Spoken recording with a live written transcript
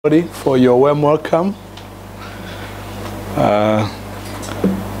For your warm welcome. And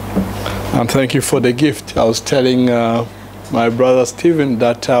thank you for the gift. I was telling my brother Stephen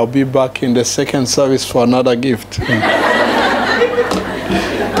that I'll be back in the second service for another gift.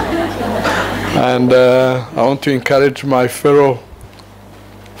 And I want to encourage my fellow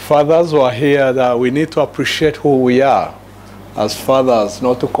fathers who are here that we need to appreciate who we are as fathers,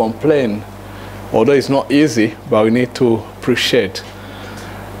 not to complain. Although it's not easy, but we need to appreciate.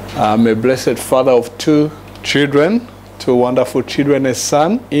 I'm a blessed father of two children, two wonderful children, a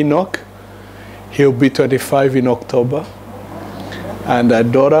son, Enoch. He'll be 25 in October. And a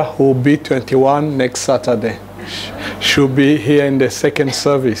daughter who will be 21 next Saturday. She'll be here in the second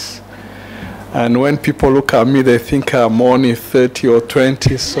service. And when people look at me, they think I'm only 30 or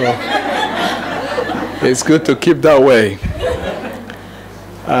 20, so it's good to keep that way.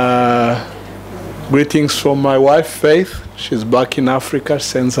 Greetings from my wife, Faith. She's back in Africa,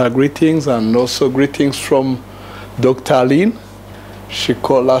 sends her greetings, and also greetings from Dr. Aline. She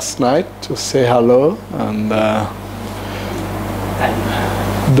called last night to say hello, and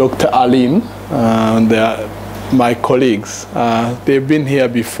Dr. Aline, and they are my colleagues. They've been here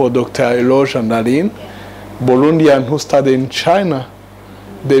before, Dr. Eloge and Aline. Burundian who studied in China.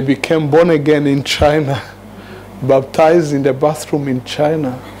 They became born again in China, baptized in the bathroom in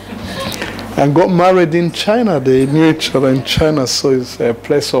China, and got married in China. They knew each other in China, so it's a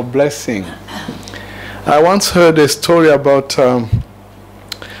place of blessing. I once heard a story about a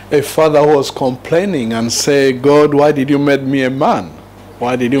father who was complaining and say, God, why did you make me a man?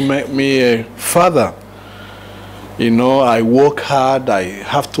 Why did you make me a father? You know, I work hard, I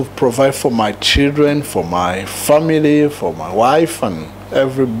have to provide for my children, for my family, for my wife and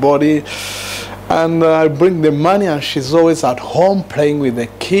everybody. And I bring the money and she's always at home playing with the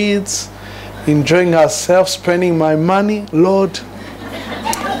kids, enjoying herself, spending my money. Lord,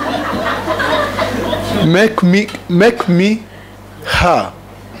 make me her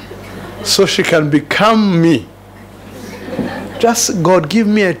so she can become me. Just, God, give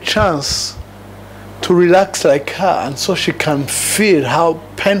me a chance to relax like her, and so she can feel how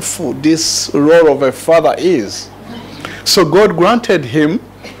painful this role of a father is. So God granted him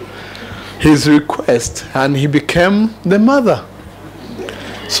his request, and he became the mother.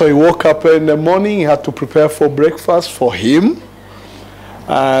 So he woke up in the morning, he had to prepare for breakfast for him,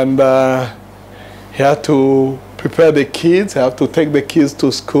 and he had to prepare the kids, he had to take the kids to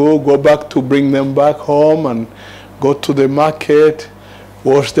school, go back to bring them back home, and go to the market,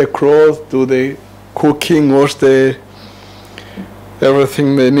 wash the clothes, do the cooking, wash the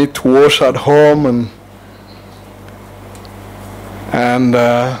everything they need to wash at home, and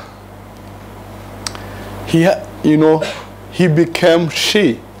he became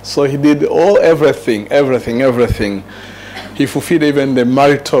she. So he did everything. He fulfilled even the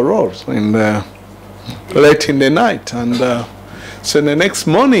marital roles late in the night. And so the next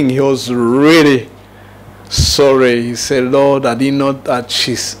morning he was really sorry. He said, Lord, I didn't know that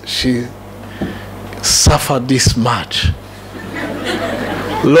she suffered this much.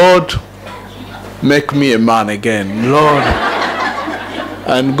 Lord, make me a man again, Lord.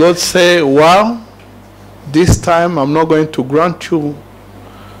 And God said, well, this time I'm not going to grant you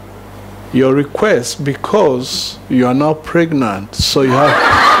your request because you are now pregnant. So you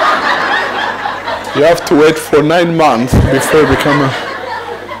have to wait for 9 months before you become a...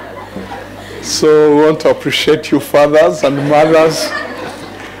 So we want to appreciate you fathers and mothers.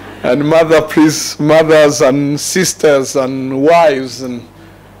 And mothers and sisters and wives. And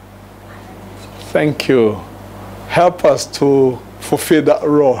thank you. Help us to fulfill that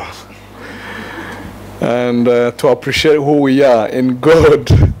role. And to appreciate who we are in God,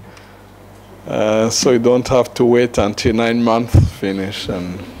 so you don't have to wait until 9 months finish.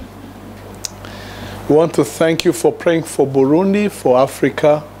 And we want to thank you for praying for Burundi, for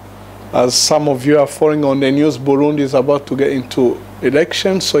Africa. As some of you are following on the news, Burundi is about to get into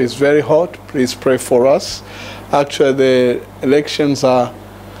elections, so it's very hot. Please pray for us. Actually, the elections are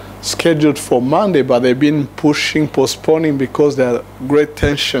scheduled for Monday, but they've been postponing because there's great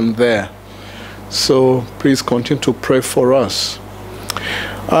tension there. So please continue to pray for us.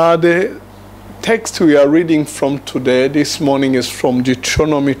 The text we are reading from today, this morning, is from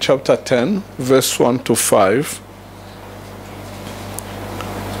Deuteronomy chapter 10, verse 1 to 5.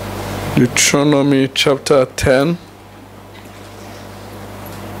 Deuteronomy chapter 10,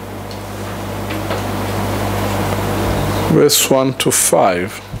 verse 1 to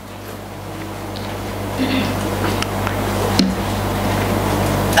 5.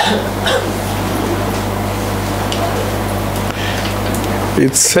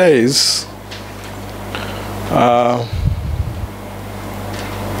 It says,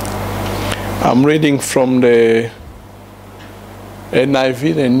 I'm reading from the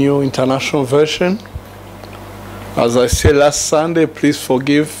NIV, the New International Version. As I said last Sunday, please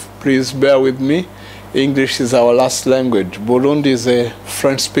forgive, please bear with me. English is our last language. Burundi is a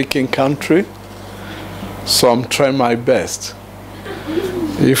French-speaking country, so I'm trying my best.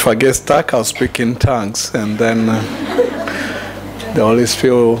 If I get stuck, I'll speak in tongues, and then the Holy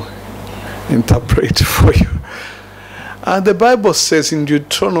Spirit will interpret for you. And the Bible says in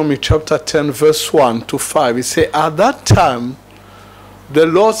Deuteronomy chapter 10, verse 1 to 5, it says, "At that time, the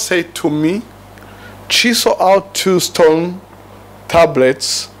Lord said to me, chisel out 2 stone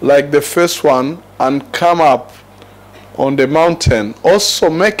tablets like the first one and come up on the mountain. Also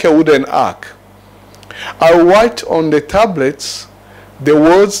make a wooden ark. I will write on the tablets the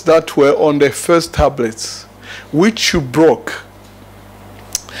words that were on the first tablets, which you broke.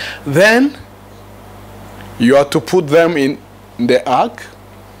 Then you are to put them in the ark."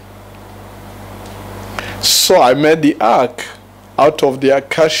 So I made the ark out of the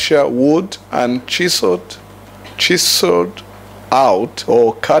acacia wood and chiseled out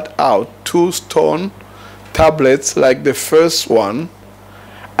or cut out 2 stone tablets like the first one.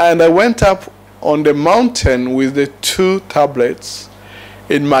 And I went up on the mountain with the 2 tablets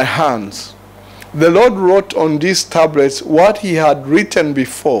in my hands. The Lord wrote on these tablets what he had written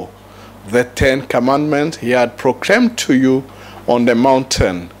before, the 10 commandments he had proclaimed to you on the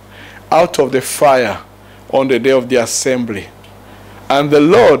mountain, out of the fire on the day of the assembly. And the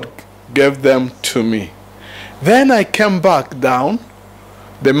Lord gave them to me. Then I came back down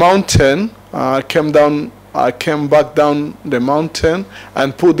the mountain. I came back down the mountain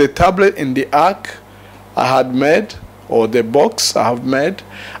and put the tablet in the ark I had made, or the box I have made,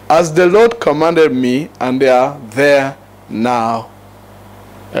 as the Lord commanded me, and they are there now.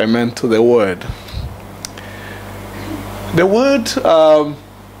 Amen to the word. The word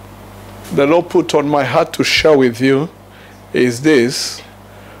the Lord put on my heart to share with you is this: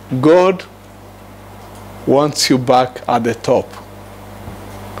 God wants you back at the top.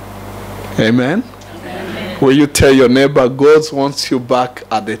 Amen? Amen. Will you tell your neighbor, God wants you back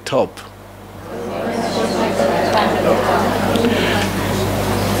at the top?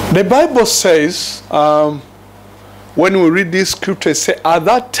 The Bible says, when we read this scripture, it says, at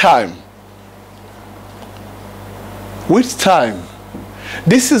that time. Which time?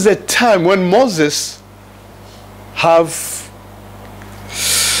 This is a time when Moses have,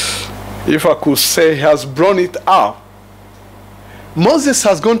 if I could say, has brought it up. Moses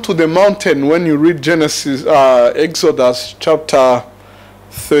has gone to the mountain. When you read Exodus chapter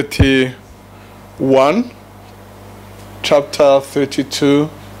 31, chapter 32,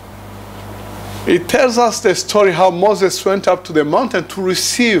 it tells us the story how Moses went up to the mountain to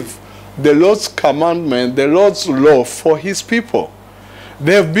receive the Lord's commandment, the Lord's law for his people.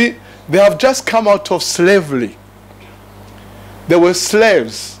 They have just come out of slavery. They were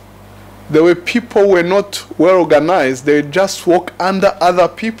slaves. There were people who were not well organized. They just worked under other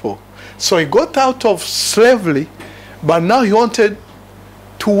people. So he got out of slavery, but now he wanted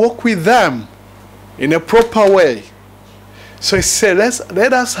to work with them in a proper way. So he said,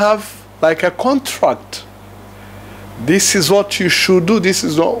 let us have like a contract. This is what you should do. This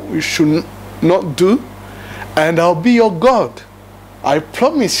is what you should not do. And I'll be your God. I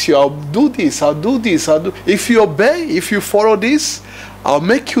promise you, I'll do this, I'll do this, I'll do. If you obey, if you follow this, I'll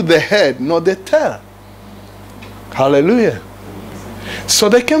make you the head, not the tail. Hallelujah. So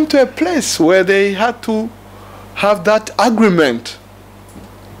they came to a place where they had to have that agreement.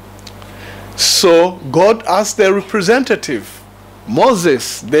 So God asked their representative,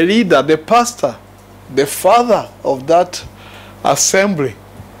 Moses, the leader, the pastor, the father of that assembly.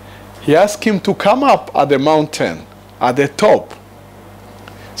 He asked him to come up at the mountain, at the top.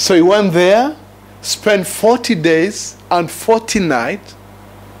 So he went there, spent 40 days and 40 nights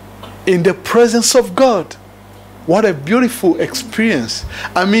in the presence of God. What a beautiful experience.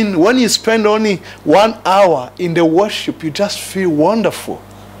 I mean, when you spend only 1 hour in the worship, you just feel wonderful.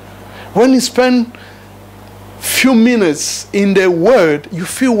 When you spend few minutes in the word, you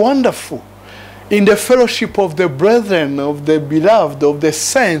feel wonderful. In the fellowship of the brethren, of the beloved, of the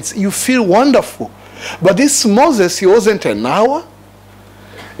saints, you feel wonderful. But this Moses, he wasn't an hour.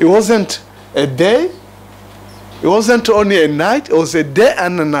 It wasn't a day. It wasn't only a night. It was a day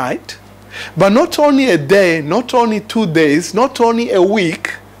and a night. But not only a day, not only 2 days, not only a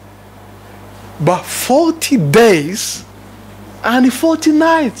week, but 40 days and 40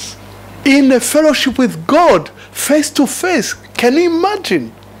 nights in a fellowship with God, face to face. Can you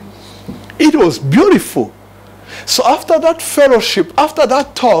imagine? It was beautiful. So after that fellowship, after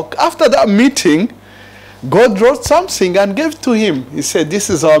that talk, after that meeting, God wrote something and gave to him. He said, this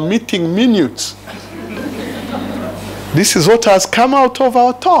is our meeting minutes. This is what has come out of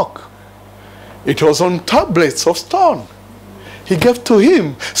our talk. It was on tablets of stone. He gave to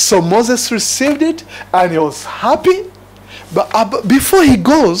him. So Moses received it and he was happy. But before he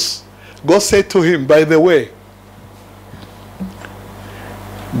goes, God said to him, by the way,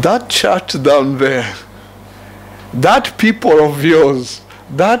 that church down there, that people of yours,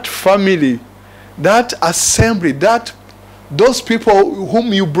 that family, that assembly, those people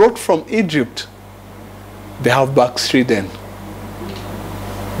whom you brought from Egypt, they have backslidden.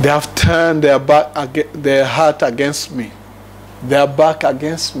 They have turned their heart against me. They are back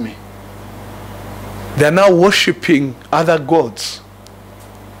against me. They are now worshiping other gods.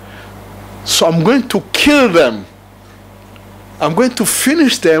 So I'm going to kill them. I'm going to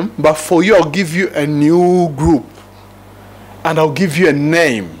finish them, but for you I'll give you a new group. And I'll give you a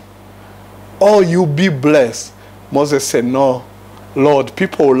name. Oh, you'll be blessed. Moses said, no, Lord,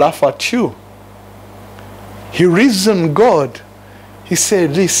 people will laugh at you. He reasoned God. He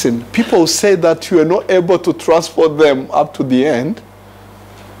said, listen, people say that you are not able to transport them up to the end.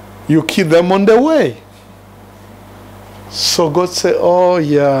 You kill them on the way. So God said, oh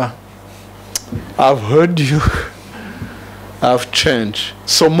yeah, I've heard you. I've changed.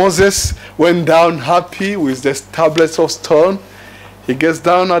 So Moses went down happy with the tablets of stone. He gets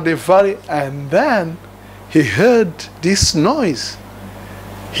down at the valley and then he heard this noise.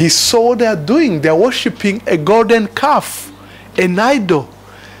 He saw what they are doing. They are worshiping a golden calf, an idol.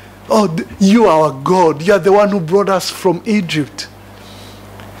 Oh, you are our God. You are the one who brought us from Egypt.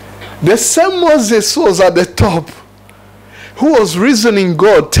 The same Moses was at the top, who was reasoning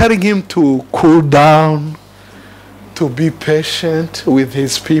God, telling him to cool down, to be patient with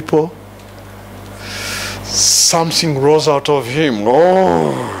his people. Something rose out of him.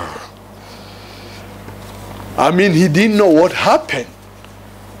 Oh, I mean, he didn't know what happened.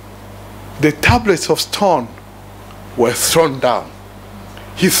 The tablets of stone were thrown down.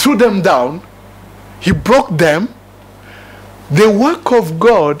 He threw them down. He broke them. The work of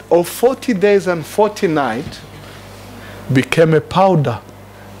God of 40 days and 40 nights became a powder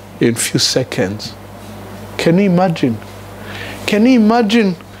in a few seconds. Can you imagine? Can you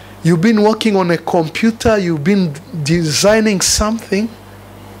imagine you've been working on a computer, you've been designing something,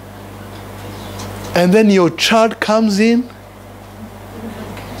 and then your child comes in,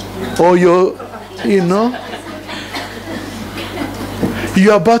 or you're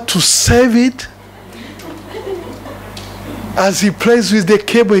about to save it. As he plays with the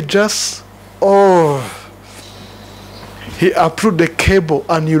cable, he uproots the cable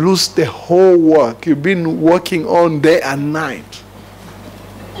and you lose the whole work you've been working on day and night.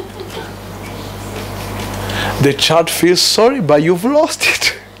 The child feels sorry, but you've lost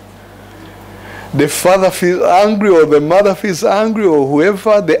it. The father feels angry, or the mother feels angry, or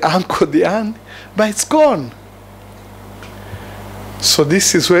whoever, the uncle, the aunt, but it's gone. So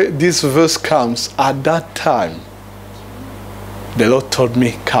this is where this verse comes. At that time, the Lord told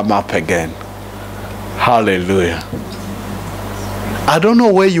me, come up again. Hallelujah. I don't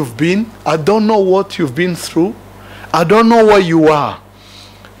know where you've been. I don't know what you've been through. I don't know where you are.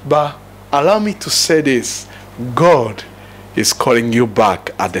 But allow me to say this. God is calling you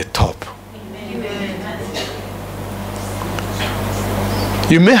back at the top. Amen.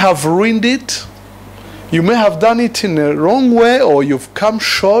 You may have ruined it. You may have done it in a wrong way, or you've come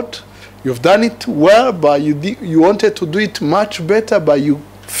short. You've done it well, but you wanted to do it much better, but you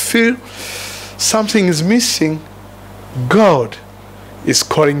feel something is missing. God is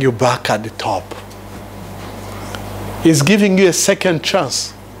calling you back at the top. He's giving you a second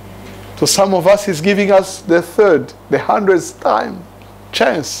chance. To some of us, He's giving us the third, the 100th time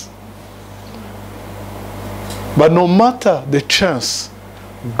chance. But no matter the chance,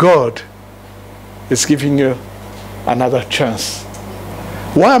 God is giving you another chance.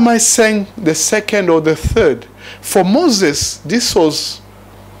 Why am I saying the second or the third? For Moses, this was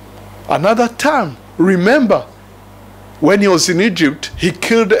another time. Remember, when he was in Egypt, he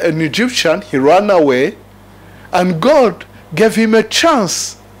killed an Egyptian, he ran away, and God gave him a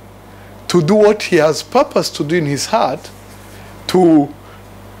chance to do what he has purposed to do in his heart, to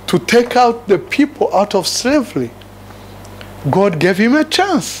take out the people out of slavery. God gave him a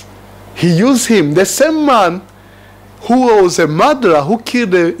chance. He used him. The same man who was a murderer, who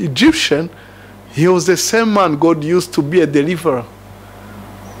killed the Egyptian, he was the same man God used to be a deliverer.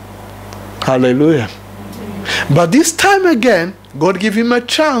 Hallelujah. But this time again, God gave him a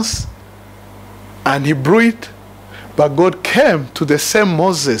chance, and he blew it. But God came to the same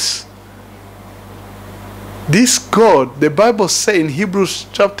Moses. This God, the Bible says in Hebrews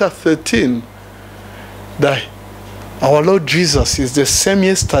chapter 13, that our Lord Jesus is the same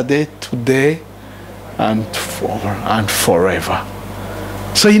yesterday, today, and forever.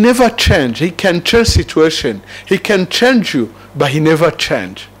 So he never changed. He can change situation. He can change you, but he never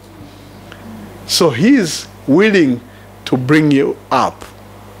changed. So he is willing to bring you up.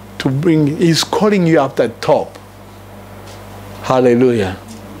 He's calling you up the top. Hallelujah.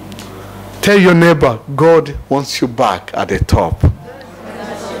 Tell your neighbor, God wants you back at the top.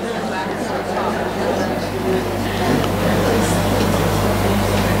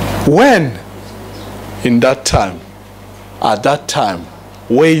 When? In that time, at that time,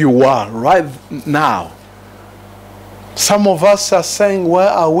 where you are right now. Some of us are saying,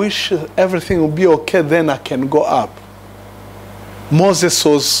 well, I wish everything would be okay, then I can go up. Moses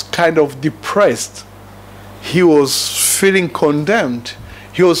was kind of depressed. He was feeling condemned.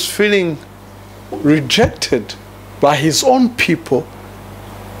 He was feeling rejected by his own people.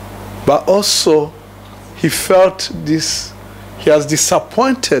 But also, he felt this, he has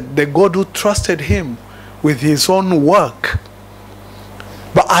disappointed the God who trusted him with his own work.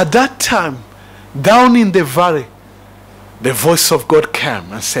 But at that time, down in the valley, the voice of God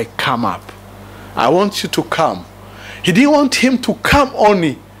came and said, come up. I want you to come. He didn't want him to come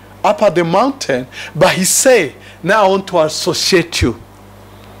only up at the mountain, but he said, now I want to associate you.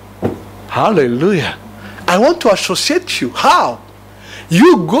 Hallelujah. I want to associate you. How?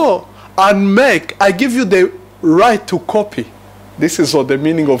 You go and I give you the right to copy. This is what the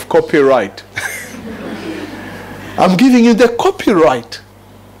meaning of copyright. I'm giving you the copyright.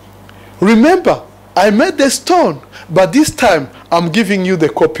 Remember, I made the stone, but this time I'm giving you the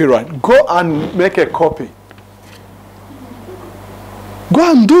copyright. Go and make a copy.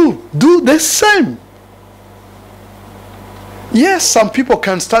 Go and do the same. Yes, some people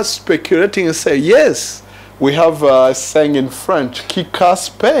can start speculating and say, yes, we have a saying in French, qui casse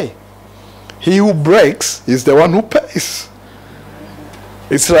paye. He who breaks is the one who pays.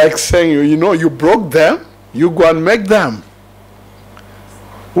 It's like saying, you know, you broke them, you go and make them.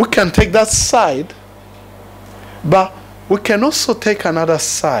 We can take that side, but we can also take another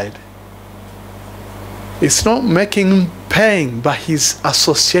side. It's not making him paying, but he's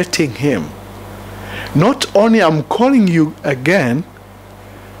associating him. Not only I'm calling you again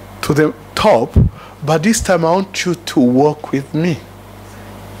to the top, but this time I want you to walk with me.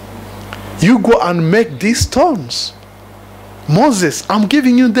 You go and make these stones. Moses, I'm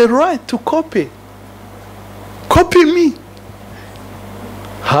giving you the right to copy. Copy me.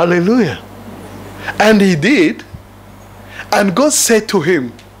 Hallelujah. And he did. And God said to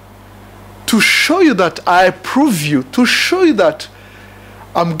him, to show you that I approve you, to show you that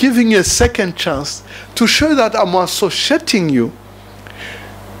I'm giving you a second chance, to show you that I'm associating you,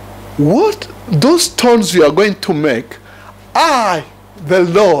 what those stones you are going to make, I, the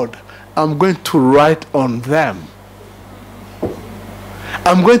Lord, am going to write on them.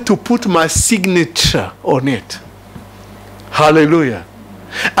 I'm going to put my signature on it. Hallelujah.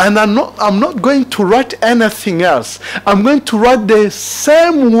 And I'm not going to write anything else. I'm going to write the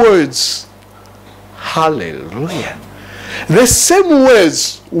same words. Hallelujah. The same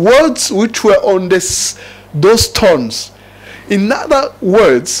words which were on those stones. In other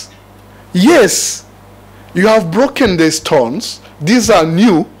words, yes, you have broken the stones. These are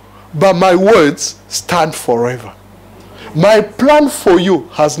new, but my words stand forever. My plan for you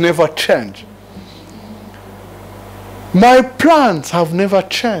has never changed. My plans have never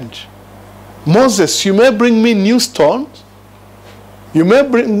changed. Moses, you may bring me new stones. You may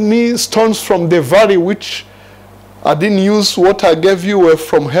bring me stones from the valley which I didn't use what I gave you were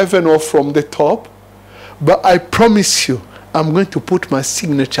from heaven or from the top. But I promise you, I'm going to put my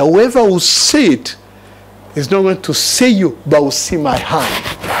signature. Whoever will see it is not going to see you, but will see my hand.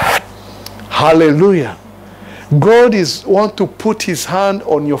 Hallelujah. God wants to put his hand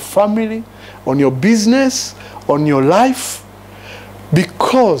on your family, on your business, on your life,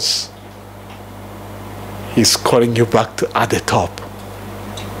 because he's calling you back at the top.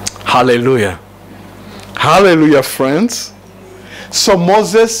 Hallelujah. Hallelujah, friends. So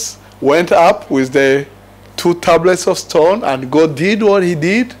Moses went up with the 2 tablets of stone, and God did what he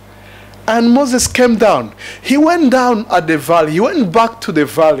did. And Moses came down. He went down at the valley. He went back to the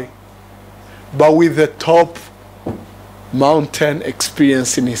valley, but with the top mountain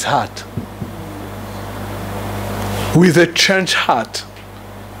experience in his heart. With a changed heart.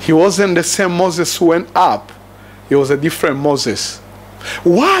 He wasn't the same Moses who went up. He was a different Moses.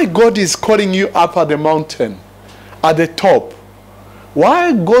 Why God is calling you up at the mountain, at the top?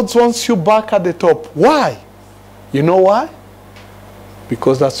 Why God wants you back at the top? Why? You know why?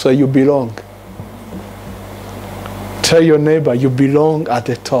 Because that's where you belong. Tell your neighbor, you belong at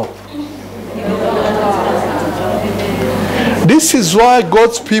the top. This is why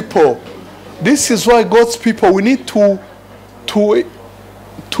God's people, we need to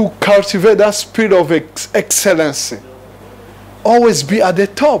cultivate that spirit of excellency. Always be at the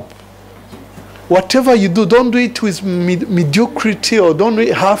top. Whatever you do, don't do it with mediocrity or don't do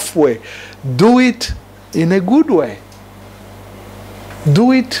it halfway. Do it in a good way.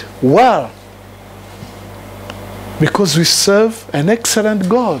 Do it well. Because we serve an excellent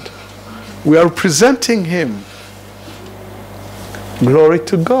God. We are representing Him. Glory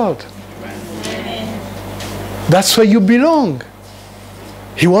to God. That's where you belong.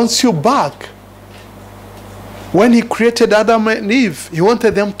 He wants you back. When He created Adam and Eve, He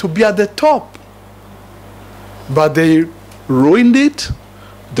wanted them to be at the top. But they ruined it.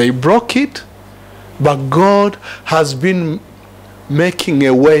 They broke it. But God has been making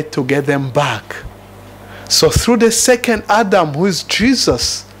a way to get them back. So through the second Adam, who is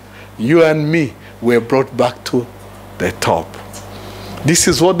Jesus, you and me were brought back to the top. This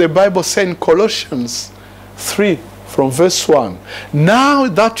is what the Bible says in Colossians 3 from verse 1. Now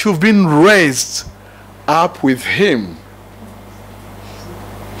that you've been raised up with Him,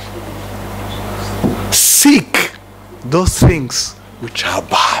 seek those things which are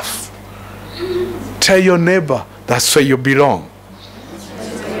above. Tell your neighbor, that's where you belong.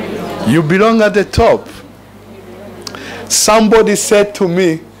 You belong at the top. Somebody said to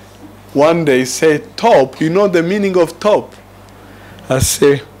me one day, he said, top, you know the meaning of top? I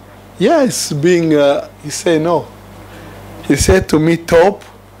say, yes, being, he said, no. He said to me, top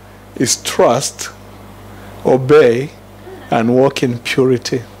is trust, obey, and walk in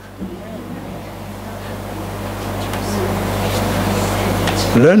purity.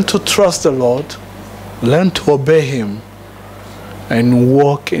 Learn to trust the Lord, learn to obey Him, and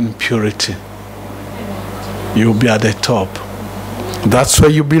walk in purity. You'll be at the top. That's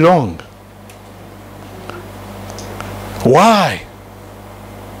where you belong. Why?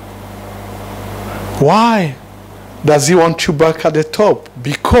 Why does He want you back at the top?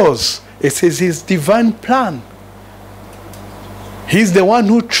 Because it says His divine plan. He's the one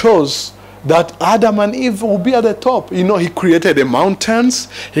who chose that Adam and Eve will be at the top. You know, He created the mountains,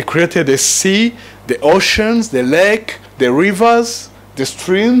 He created the sea, the oceans, the lake, the rivers, the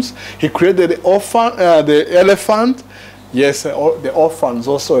streams. He created the elephant. Yes, the orphans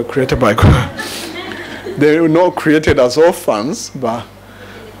also are created by God. They are not created as orphans, but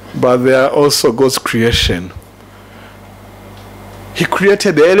they are also God's creation. He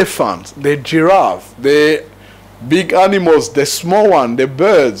created the elephant, the giraffe, the big animals, the small one, the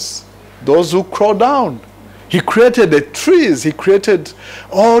birds, those who crawl down. He created the trees. He created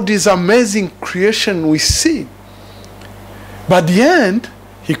all these amazing creation we see. But at the end,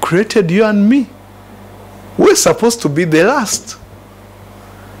 He created you and me. We're supposed to be the last.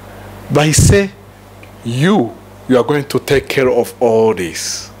 But He said, you are going to take care of all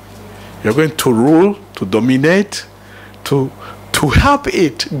this. You're going to rule, to dominate, to help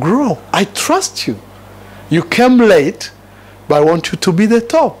it grow. I trust you. You came late, but I want you to be the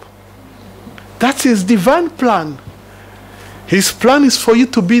top. That's His divine plan. His plan is for you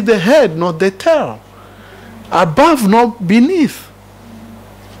to be the head, not the tail. Above, not beneath.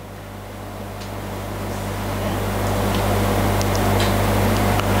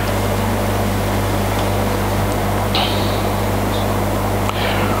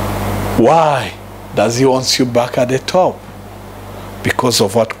 Why does He want you back at the top? Because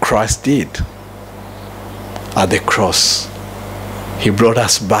of what Christ did at the cross. He brought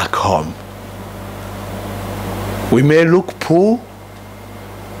us back home. We may look poor,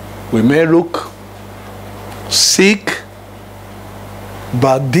 we may look sick,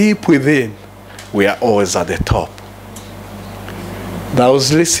 but deep within, we are always at the top. I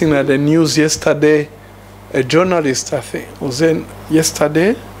was listening at the news yesterday. A journalist, I think, was in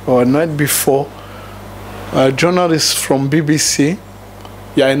yesterday or a night before. A journalist from BBC,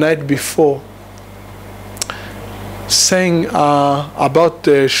 a night before, saying about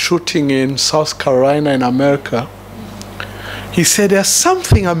the shooting in South Carolina in America. He said there's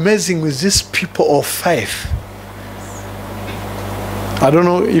something amazing with these people of faith. I don't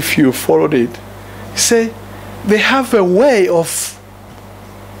know if you followed it. He said they have a way of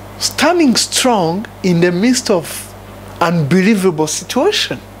standing strong in the midst of unbelievable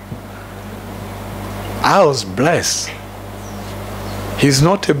situation. I was blessed. He's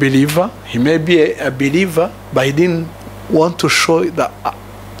not a believer. He may be a believer, but he didn't want to show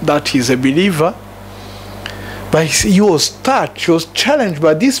that he's a believer. But he was touched, he was challenged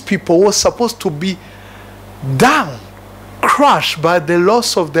by these people who were supposed to be down, crushed by the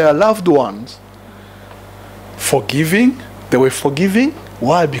loss of their loved ones. Forgiving, they were forgiving.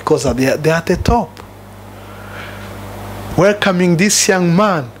 Why? Because they're at the top. welcoming this young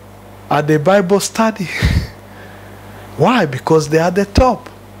man at the Bible study. Why? Because they are at the top.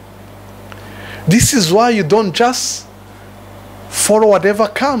 This is why you don't just follow whatever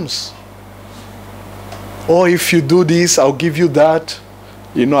comes. Or if you do this, I'll give you that.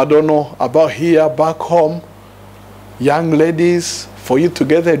 You know, I don't know about here, back home. Young ladies, for you to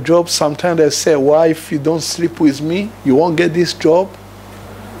get a job, sometimes they say, why, if you don't sleep with me, you won't get this job.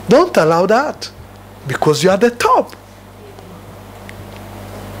 Don't allow that, because you are the top.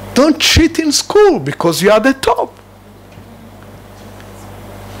 Don't cheat in school, because you are the top.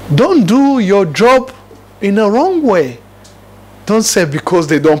 Don't do your job in a wrong way. Don't say, because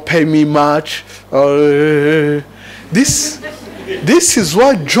they don't pay me much. This is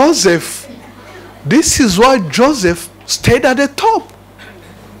why Joseph stayed at the top.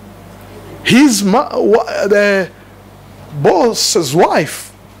 The boss's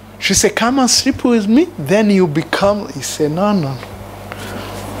wife, she said, come and sleep with me, then you become. He said, no, no.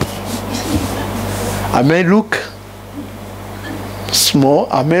 I may look small,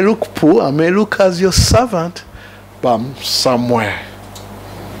 I may look poor, I may look as your servant, but I'm somewhere.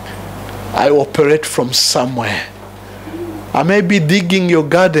 I operate from somewhere. I may be digging your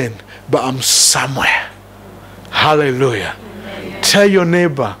garden, but I'm somewhere. Hallelujah. Amen. Tell your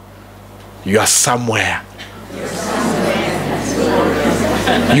neighbor, you are somewhere.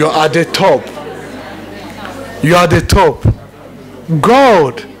 You are at the top. You are at the top.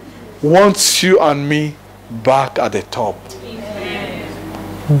 God wants you and me back at the top.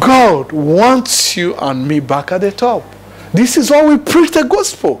 God wants you and me back at the top. This is why we preach the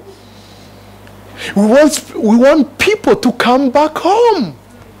gospel. We want people to come back home.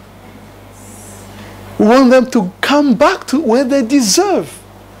 We want them to come back to where they deserve.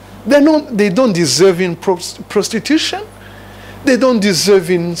 They don't deserve in prostitution. They don't deserve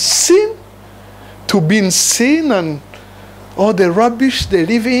in sin. To be in sin and all the rubbish they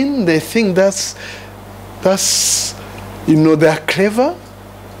live in. They think that's they're clever.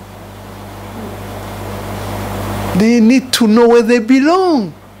 They need to know where they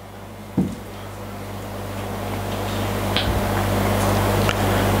belong.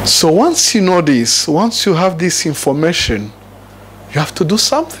 So once you know this, once you have this information, you have to do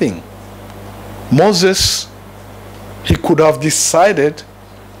something. Moses, he could have decided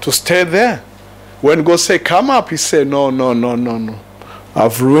to stay there. When God said, come up, he said, no, no, no, no, no.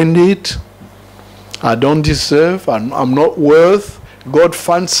 I've ruined it. I don't deserve. I'm not worth. God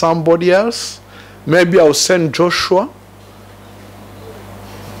find somebody else. Maybe I'll send Joshua.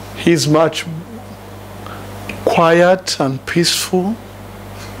 He's much quiet and peaceful.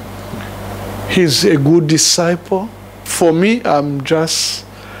 He's a good disciple. For me, I'm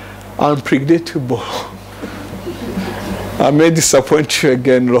unpredictable. I may disappoint you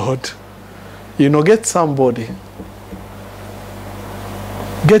again, Lord. Get somebody.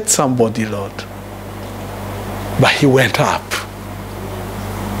 Get somebody, Lord. But he went up.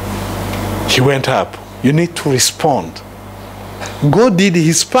 He went up. You need to respond. God did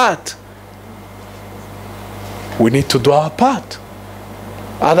his part. We need to do our part.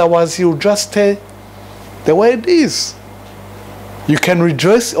 Otherwise, he'll just stay the way it is. You can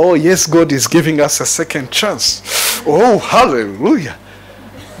rejoice. Oh, yes, God is giving us a second chance. Oh, hallelujah.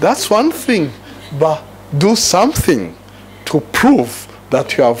 That's one thing. But do something to prove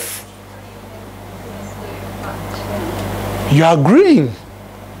that you are agreeing.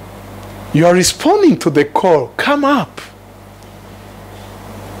 You are responding to the call. Come up.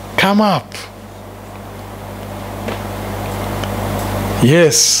 Come up.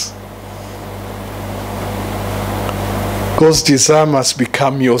 Yes. God's desire must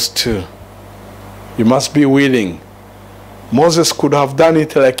become yours too. You must be willing. Moses could have done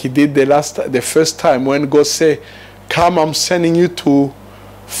it like he did the first time when God said, come, I'm sending you to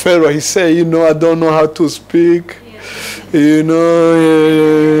Pharaoh. He said, I don't know how to speak.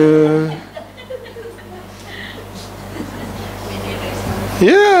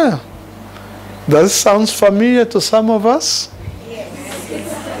 Yeah. That sounds familiar to some of us.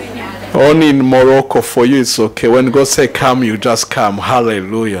 Only in Morocco for you it's okay. When God say come, you just come.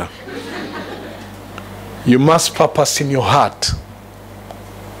 Hallelujah. You must purpose in your heart.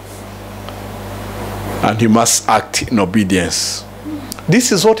 And you must act in obedience.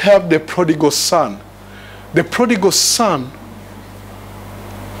 This is what helped the prodigal son. The prodigal son,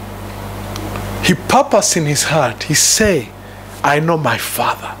 he purposed in his heart. He say, I know my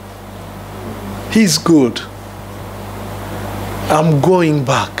father. He's good. I'm going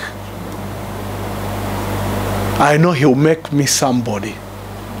back. I know he'll make me somebody.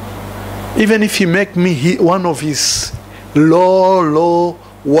 Even if he make me one of his low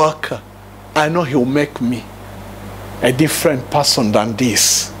worker, I know he'll make me. a different person than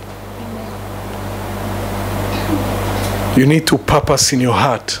this. You need to purpose in your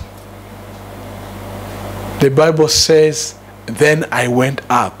heart. The Bible says, then I went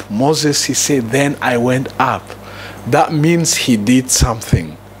up. Moses, he said, then I went up. That means he did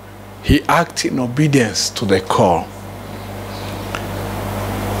something. He acted in obedience to the call.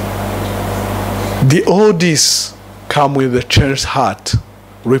 All this come with a changed heart,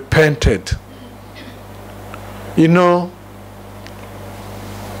 repented. You know,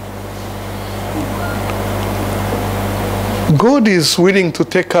 God is willing to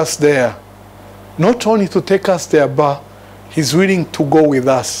take us there. Not only to take us there, but He's willing to go with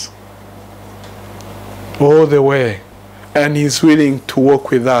us all the way. And He's willing to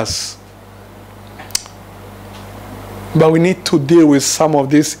walk with us. But we need to deal with some of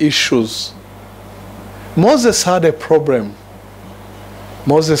these issues. Moses had a problem.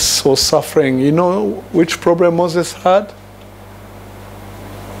 Moses was suffering. You know which problem Moses had?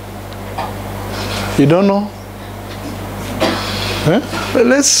 You don't know? Huh? But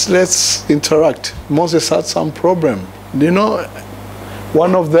let's interact. Moses had some problem. Do you know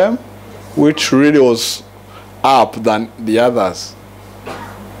one of them, which really was up than the others?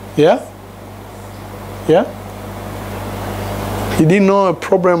 Yeah? Yeah? You didn't know a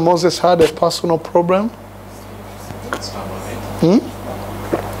problem Moses had, a personal problem?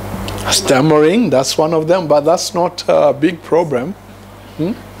 Stammering, that's one of them, but that's not a big problem.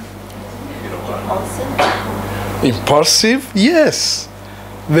 Impulsive? Yes.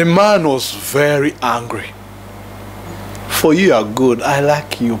 The man was very angry. For you are good. I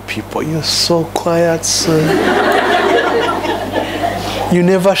like you people. You're so quiet, son. You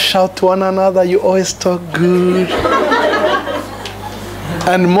never shout to one another. You always talk good.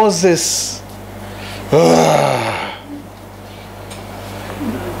 And Moses,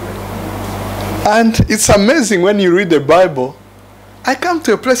 and it's amazing when you read the Bible. I come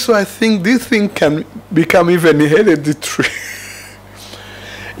to a place where I think this thing can become even hereditary.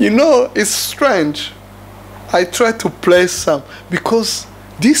 You know, it's strange. I try to place some, because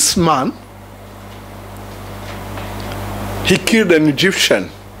this man, he killed an Egyptian.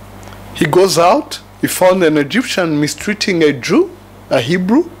 He goes out, he found an Egyptian mistreating a Jew, a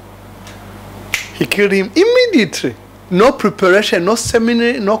Hebrew. He killed him immediately. No preparation, no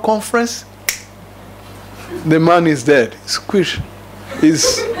seminary, no conference. The man is dead. He's squished.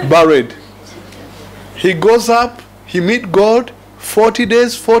 He's buried. He goes up, he meets God, 40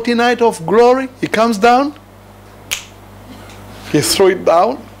 days, 40 nights of glory. He comes down. He throws it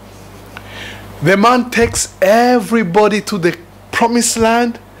down. The man takes everybody to the promised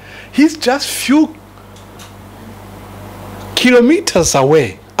land. He's just few kilometers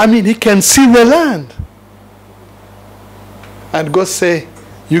away. I mean, he can see the land. And God say,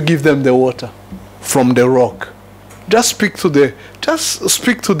 you give them the water from the rock. Just speak to the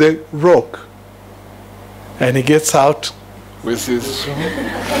rock. And he gets out with his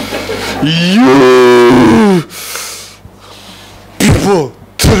you people,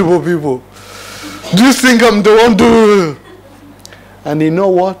 terrible people. Do you think I'm the one to? And you know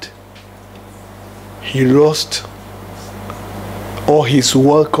what? He lost all his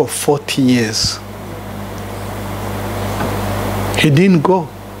work of 40 years. He didn't go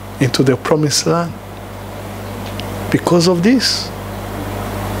into the promised land because of this.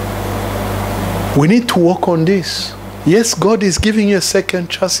 We need to work on this. Yes, God is giving you a second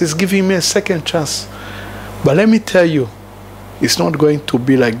chance. He's giving me a second chance. But let me tell you, it's not going to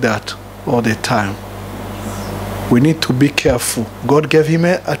be like that all the time. We need to be careful. God gave him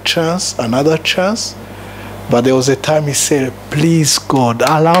a chance, another chance. But there was a time he said, please God,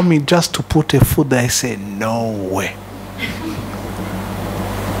 allow me just to put a foot there. I said, no way.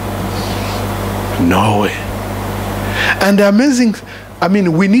 No way. And the amazing, I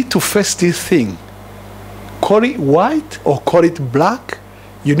mean, we need to face this thing. Call it white or call it black.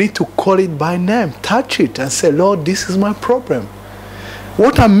 You need to call it by name. Touch it and say, Lord, this is my problem.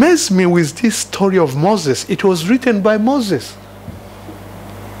 What amazed me with this story of Moses, it was written by Moses.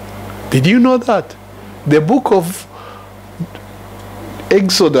 Did you know that? The book of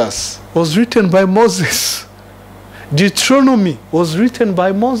Exodus was written by Moses. Deuteronomy was written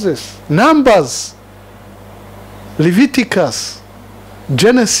by Moses. Numbers, Leviticus,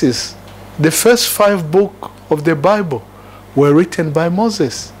 Genesis, the first 5 books of the Bible were written by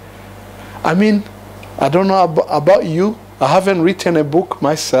Moses. I mean, I don't know about you. I haven't written a book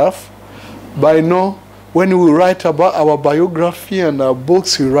myself, but I know when we write about our biography and our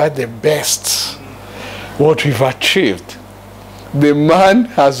books, we write the best, what we've achieved. The man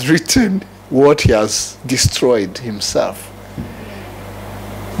has written what he has destroyed himself.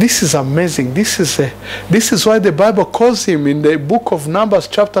 This is amazing. This is why the Bible calls him in the book of Numbers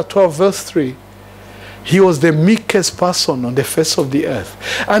chapter 12 verse 3. He was the meekest person on the face of the earth.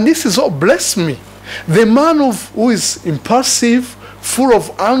 And this is what blessed me. The man who is impulsive, full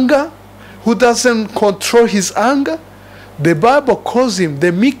of anger, who doesn't control his anger, the Bible calls him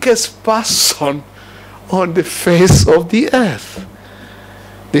the meekest person on the face of the earth.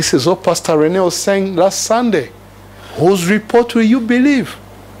 This is what Pastor Rene was saying last Sunday. Whose report will you believe?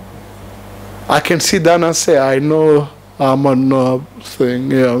 I can sit down and say, I know I'm a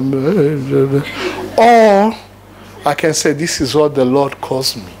nothing. Or I can say, this is what the Lord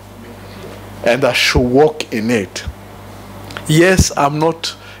calls me. And I should walk in it. Yes, I'm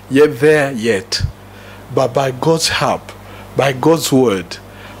not yet there yet. But by God's help, by God's word,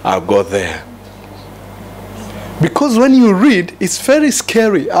 I'll go there. Because when you read, it's very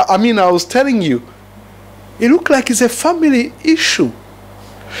scary. I mean, I was telling you, it looks like it's a family issue.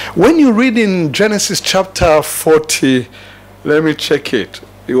 When you read in Genesis chapter 40, let me check it.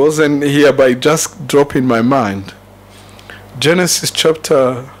 It wasn't here, but it just dropped in my mind. Genesis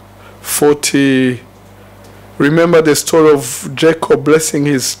chapter 40. Remember the story of Jacob blessing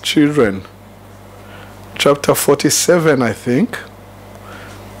his children. Chapter 47, I think.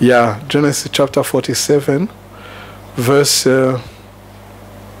 Yeah, Genesis chapter 47. Verse...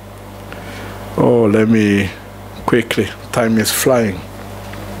 let me quickly. Time is flying.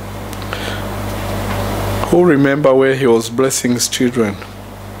 Who remember where he was blessing his children?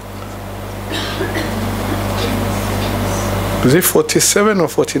 Is it 47 or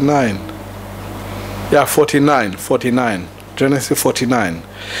 49? Yeah, 49. Genesis 49.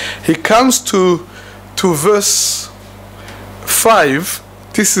 He comes to verse 5.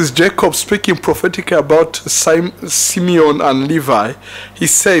 This is Jacob speaking prophetically about Simeon and Levi. He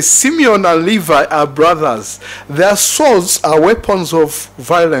says, Simeon and Levi are brothers. Their swords are weapons of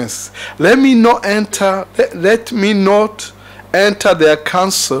violence. Let me not enter their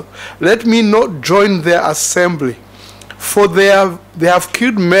council. Let me not join their assembly. For they have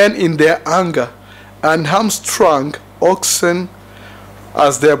killed men in their anger, and hamstrung oxen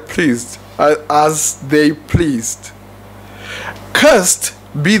as they pleased. Cursed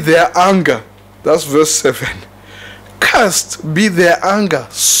be their anger. That's verse 7. Cursed be their anger,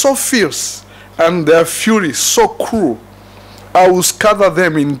 so fierce, and their fury so cruel. I will scatter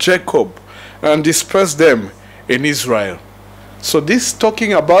them in Jacob and disperse them in Israel. So this is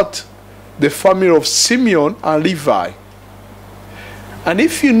talking about the family of Simeon and Levi. And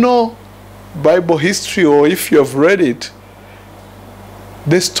if you know Bible history, or if you have read it,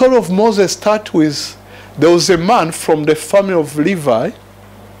 the story of Moses starts with, there was a man from the family of Levi.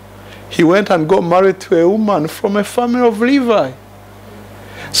 He went and got married to a woman from a family of Levi.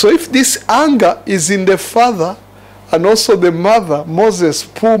 So if this anger is in the father and also the mother, Moses,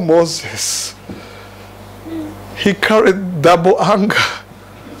 poor Moses, he carried double anger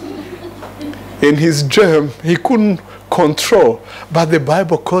in his germ. He couldn't control. But the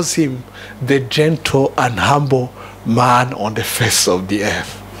Bible calls him the gentle and humble man on the face of the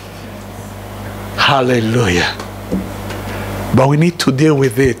earth. Hallelujah. But we need to deal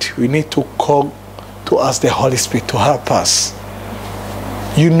with it. We need to call to ask the Holy Spirit to help us.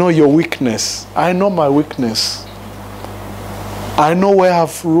 You know your weakness. I know my weakness. I know where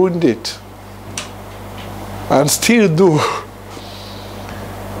I've ruined it. And still do.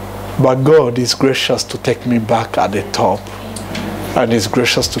 But God is gracious to take me back at the top. And is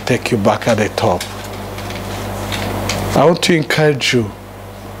gracious to take you back at the top. I want to encourage you.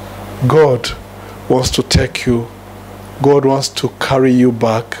 God wants to take you. God wants to carry you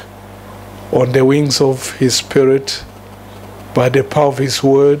back on the wings of His Spirit by the power of His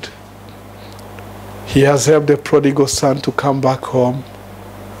Word. He has helped the prodigal son to come back home.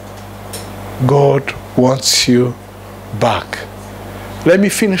 God wants you back. Let me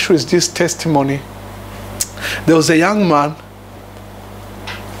finish with this testimony. There was a young man.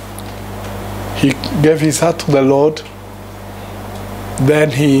 He gave his heart to the Lord. Then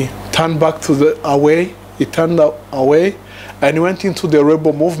he turned back away. He turned away and he went into the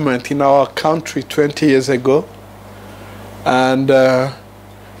rebel movement in our country 20 years ago. And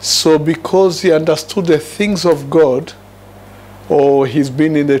so because he understood the things of God, or he's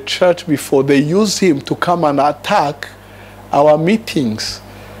been in the church before, they used him to come and attack our meetings,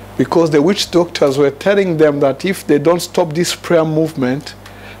 because the witch doctors were telling them that if they don't stop this prayer movement,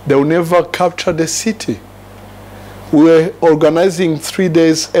 they will never capture the city. We were organizing 3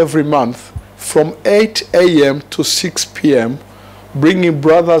 days every month from 8 a.m. to 6 p.m., bringing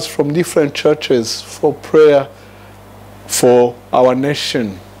brothers from different churches for prayer for our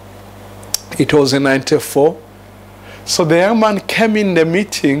nation. It was in 94. So the young man came in the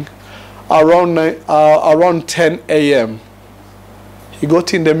meeting around 10 a.m. He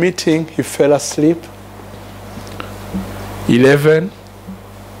got in the meeting, he fell asleep. 11,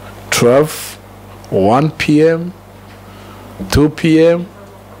 12, 1 p.m., 2 p.m.,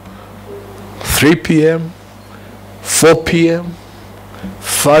 3 p.m., 4 p.m.,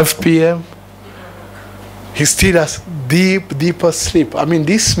 5 p.m. He still has deeper sleep. I mean,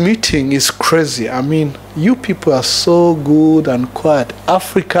 this meeting is crazy. I mean, you people are so good and quiet.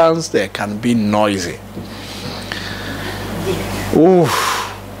 Africans, they can be noisy. Ooh,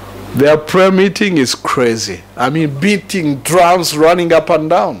 their prayer meeting is crazy. I mean, beating drums, running up and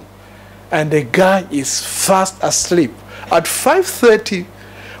down. And the guy is fast asleep. At 5:30,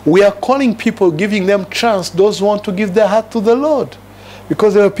 we are calling people, giving them chance, those who want to give their heart to the Lord.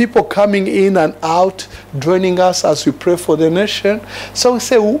 Because there are people coming in and out, joining us as we pray for the nation. So we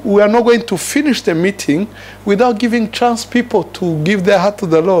say we are not going to finish the meeting without giving chance people to give their heart to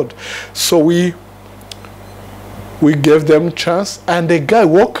the Lord. So we gave them chance, and the guy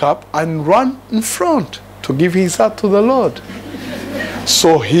woke up and ran in front to give his heart to the Lord.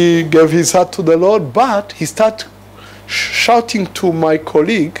 So he gave his heart to the Lord, but he started shouting to my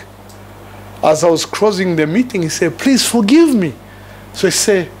colleague as I was crossing the meeting. He said, "Please forgive me." So he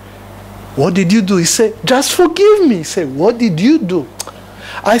said, "What did you do?" He said, "Just forgive me." He said, "What did you do?"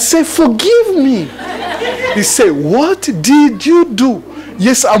 I said, "Forgive me." He said, "What did you do?"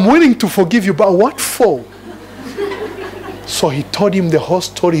 "Yes, I'm willing to forgive you, but what for?" So he told him the whole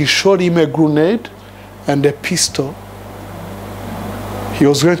story. He showed him a grenade and a pistol. He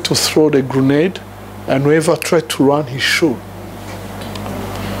was going to throw the grenade, and whoever tried to run, he shot.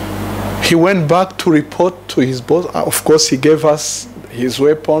 He went back to report to his boss. Of course, he gave us his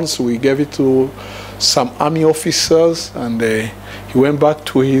weapons. We gave it to some army officers, and he went back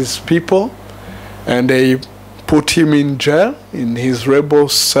to his people, and they put him in jail, in his rebel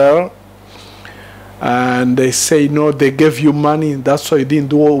cell. And they say, "No, they gave you money, that's why you didn't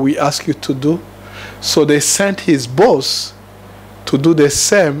do what we asked you to do." So they sent his boss to do the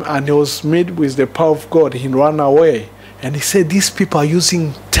same, and he was met with the power of God. He ran away. And he said, "These people are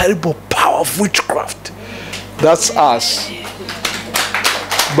using terrible power of witchcraft." That's us.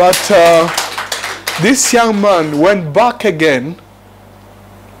 But this young man went back again.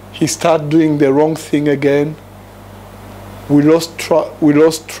 He started doing the wrong thing again. We lost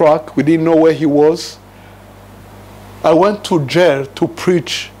track. We didn't know where he was. I went to jail to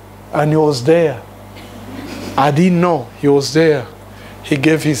preach, and he was there. I didn't know he was there. He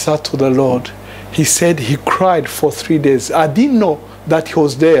gave his heart to the Lord. He said he cried for 3 days. I didn't know that he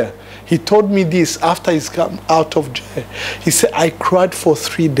was there. He told me this after he's come out of jail. He said, "I cried for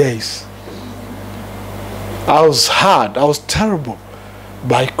 3 days. I was hard. I was terrible.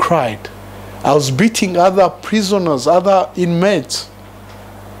 But I cried. I was beating other prisoners, other inmates."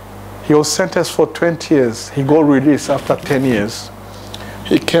 He was sentenced for 20 years. He got released after 10 years.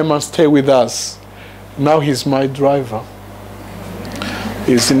 He came and stayed with us. Now he's my driver.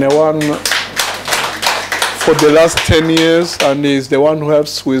 He's in the one for the last 10 years, and he's the one who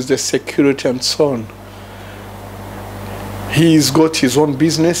helps with the security and so on. He's got his own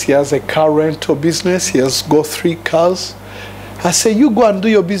business. He has a car rental business. He has got 3 cars. I say, "You go and do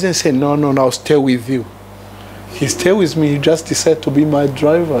your business." He said, No, I'll stay with you." He stayed with me. He just decided to be my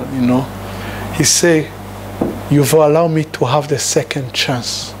driver, you know. He said, "You've allowed me to have the second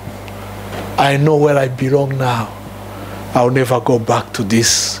chance. I know where I belong now. I'll never go back to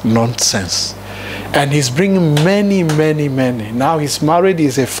this nonsense." And he's bringing many. Now he's married.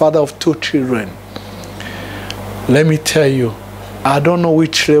 He's a father of 2 children. Let me tell you, I don't know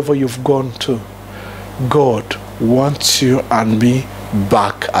which level you've gone to. God wants you and me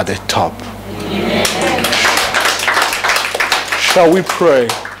back at the top. Amen. Shall we pray?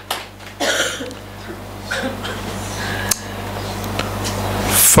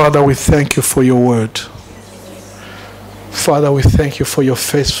 Father, we thank you for your word. Father, we thank you for your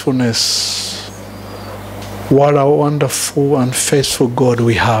faithfulness. What a wonderful and faithful God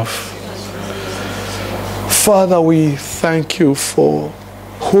we have. Father, we thank you for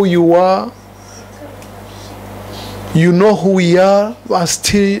who you are. You know who we are, and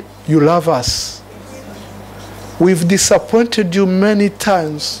still you love us. We've disappointed you many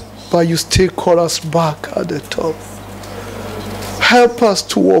times, but you still call us back at the top. Help us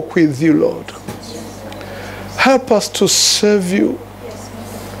to walk with you, Lord. Help us to serve you.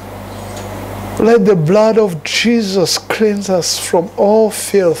 Let the blood of Jesus cleanse us from all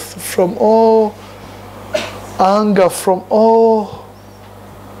filth, from all anger, from all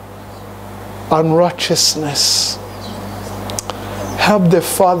unrighteousness. Help the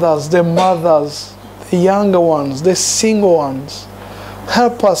fathers, the mothers, the younger ones, the single ones.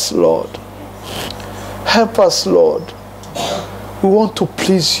 Help us, Lord. Help us, Lord. We want to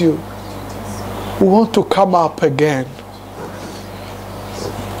please you. We want to come up again.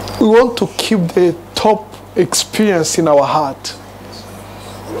 We want to keep the top experience in our heart.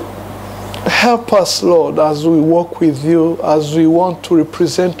 Help us, Lord, as we walk with you, as we want to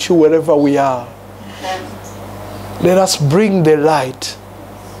represent you wherever we are. Let us bring the light.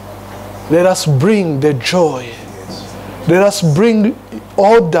 Let us bring the joy. Let us bring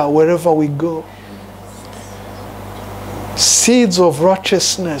order wherever we go. Seeds of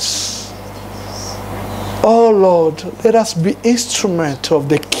righteousness. Oh Lord, let us be instrument of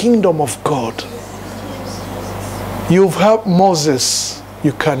the kingdom of God. You've helped Moses.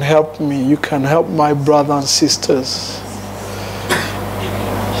 You can help me. You can help my brothers and sisters.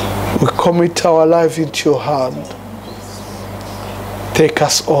 We commit our life into your hand. Take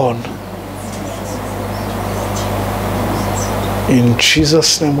us on. In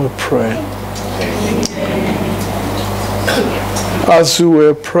Jesus' name we pray. As we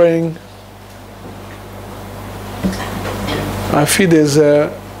were praying, I feel there's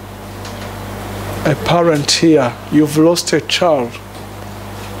a parent here. You've lost a child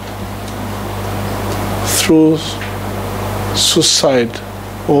through suicide,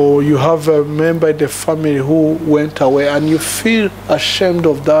 or you have a member in the family who went away and you feel ashamed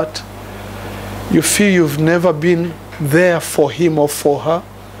of that. You feel you've never been there for him or for her.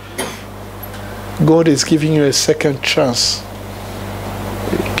 God is giving you a second chance.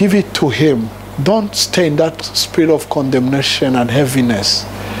 Give it to him. Don't stay in that spirit of condemnation and heaviness.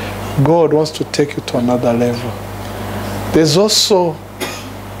 God wants to take you to another level. There's also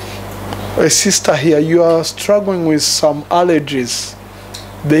a sister here. You are struggling with some allergies.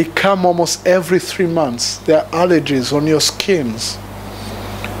 They come almost every 3 months. There are allergies on your skins.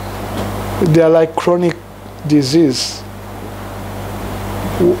 They are like chronic disease.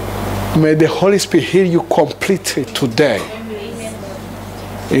 May the Holy Spirit heal you completely today.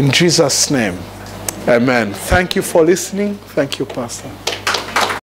 In Jesus' name. Amen. Thank you for listening. Thank you, Pastor.